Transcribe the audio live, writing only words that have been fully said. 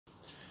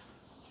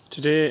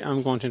Today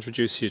I'm going to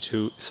introduce you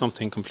to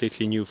something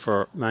completely new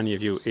for many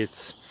of you.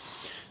 It's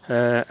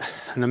an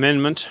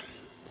amendment,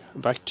 a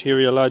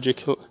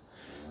bacteriological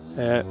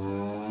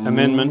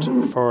amendment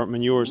for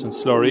manures and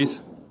slurries.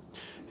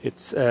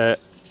 It's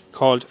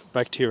called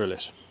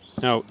Bacteriolit.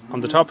 Now on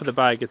the top of the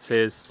bag it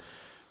says,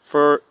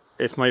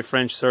 if my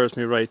French serves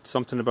me right,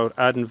 something about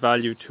adding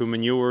value to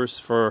manures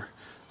for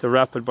the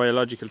rapid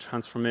biological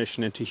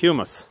transformation into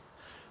humus.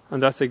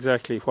 And that's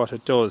exactly what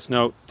it does.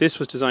 Now, this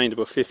was designed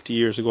about 50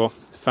 years ago, a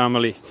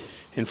family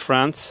in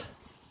France.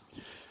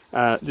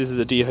 This is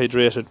a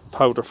dehydrated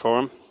powder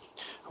form.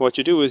 What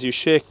you do is you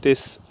shake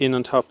this in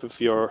on top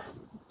of your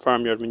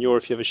farmyard manure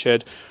if you have a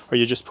shed, or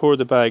you just pour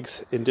the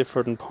bags in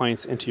different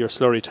points into your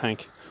slurry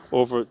tank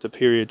over the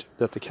period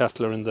that the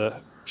cattle are in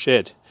the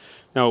shed.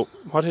 Now,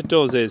 what it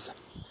does is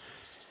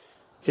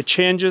it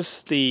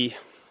changes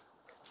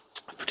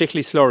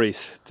particularly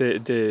slurries.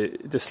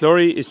 The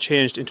slurry is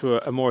changed into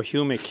a more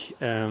humic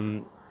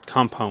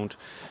compound,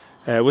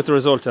 with the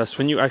result that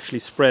when you actually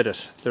spread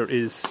it, there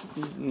is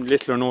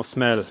little or no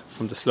smell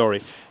from the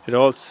slurry. It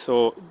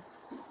also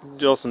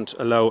doesn't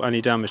allow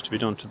any damage to be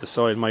done to the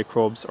soil,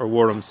 microbes or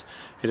worms.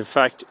 In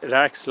fact, it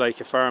acts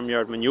like a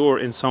farmyard manure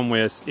in some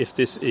ways if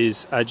this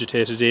is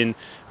agitated in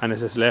and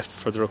it is left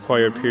for the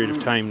required period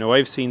of time. Now,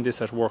 I've seen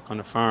this at work on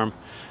a farm.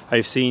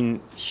 I've seen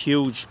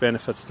huge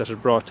benefits that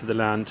it brought to the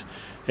land,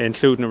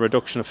 including a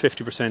reduction of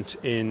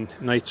 50% in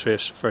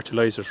nitrate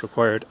fertilizers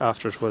required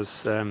after it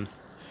was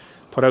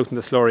put out in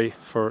the slurry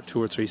for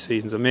 2 or 3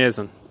 seasons.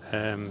 Amazing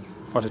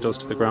what it does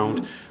to the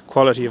ground.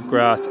 Quality of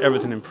grass,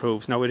 everything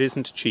improves. Now, it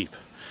isn't cheap.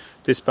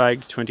 This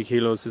bag, 20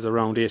 kilos, is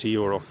around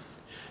 €80,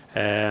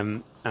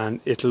 and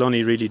it'll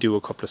only really do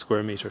a couple of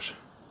square meters.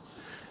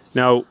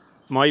 Now,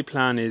 my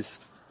plan is,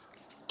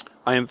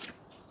 an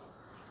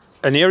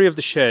area of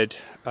the shed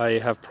I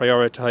have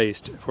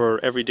prioritised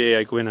where every day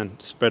I go in and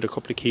spread a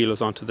couple of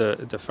kilos onto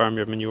the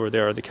farmyard manure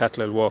there. The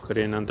cattle will walk it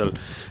in and they'll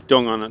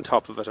dung on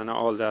top of it and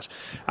all that.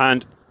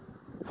 And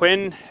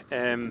when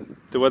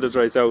the weather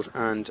dries out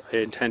and I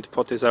intend to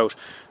put this out,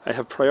 I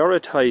have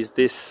prioritised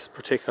this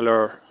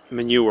particular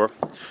manure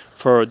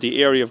for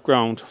the area of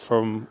ground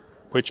from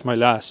which my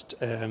last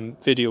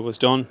video was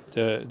done,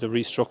 the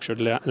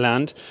restructured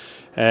land.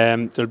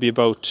 There'll be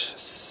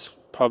about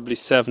probably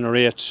 7 or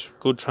 8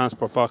 good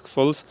transport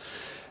boxfuls.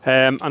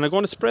 And I'm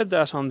going to spread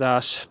that on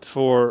that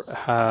before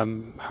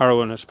power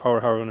harrowing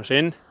it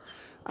in.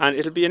 And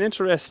it'll be an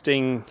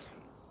interesting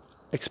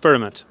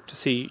experiment to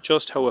see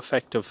just how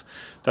effective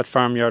that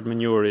farmyard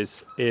manure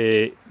is.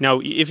 Now,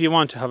 if you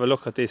want to have a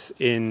look at this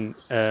in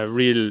a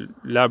real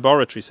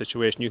laboratory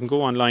situation, you can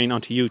go online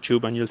onto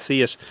YouTube and you'll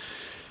see it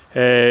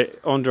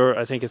under,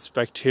 I think it's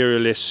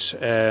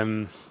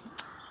Bacteriolit.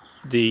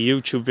 The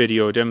YouTube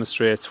video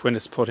demonstrates when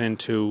it's put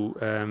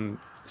into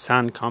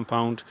sand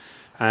compound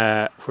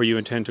where you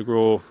intend to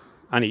grow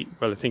I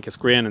think it's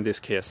grain in this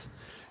case.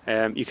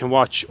 You can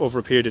watch over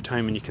a period of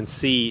time and you can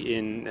see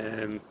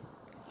in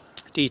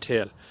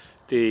detail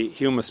the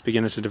humus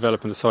beginning to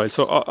develop in the soil.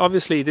 So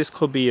obviously this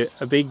could be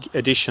a big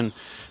addition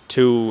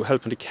to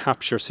helping to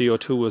capture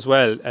CO2 as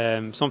well.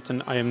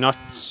 Something I am not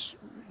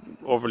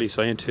overly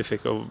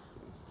scientific or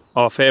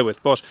au fait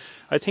with, but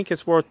I think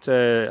it's worth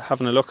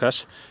having a look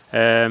at.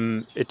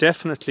 It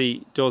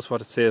definitely does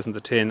what it says in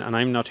the tin, and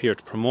I'm not here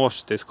to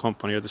promote this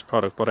company or this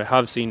product, but I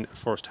have seen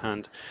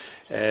firsthand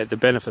the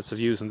benefits of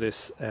using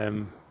this,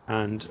 and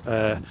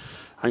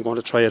I'm going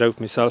to try it out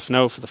myself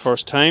now for the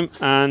first time,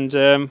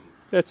 and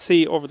let's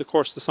see over the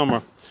course of the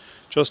summer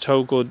just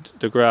how good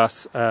the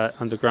grass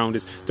and the ground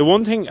is. The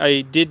one thing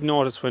I did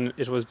notice when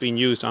it was being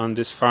used on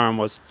this farm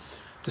was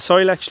the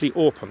soil actually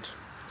opened.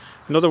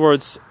 In other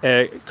words,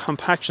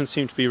 compaction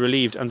seemed to be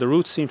relieved and the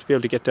roots seemed to be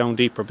able to get down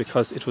deeper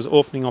because it was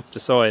opening up the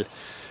soil.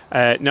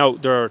 Now,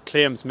 there are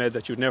claims made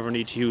that you'd never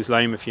need to use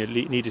lime if you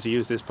needed to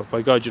use this, but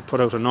by God, you'd put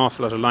out an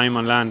awful lot of lime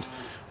on land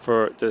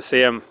for the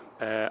same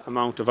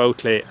amount of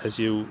outlay as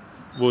you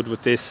would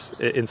with this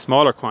in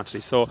smaller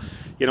quantities. So,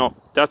 you know,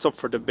 that's up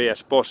for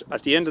debate, but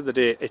at the end of the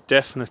day it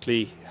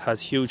definitely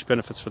has huge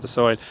benefits for the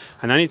soil,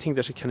 and anything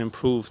that it can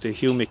improve the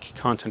humic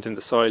content in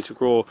the soil to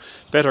grow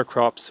better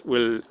crops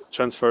will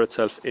transfer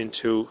itself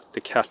into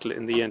the cattle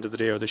in the end of the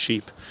day, or the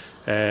sheep,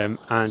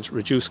 and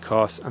reduce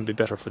costs and be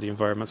better for the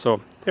environment. So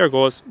there it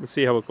goes. We'll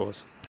see how it goes.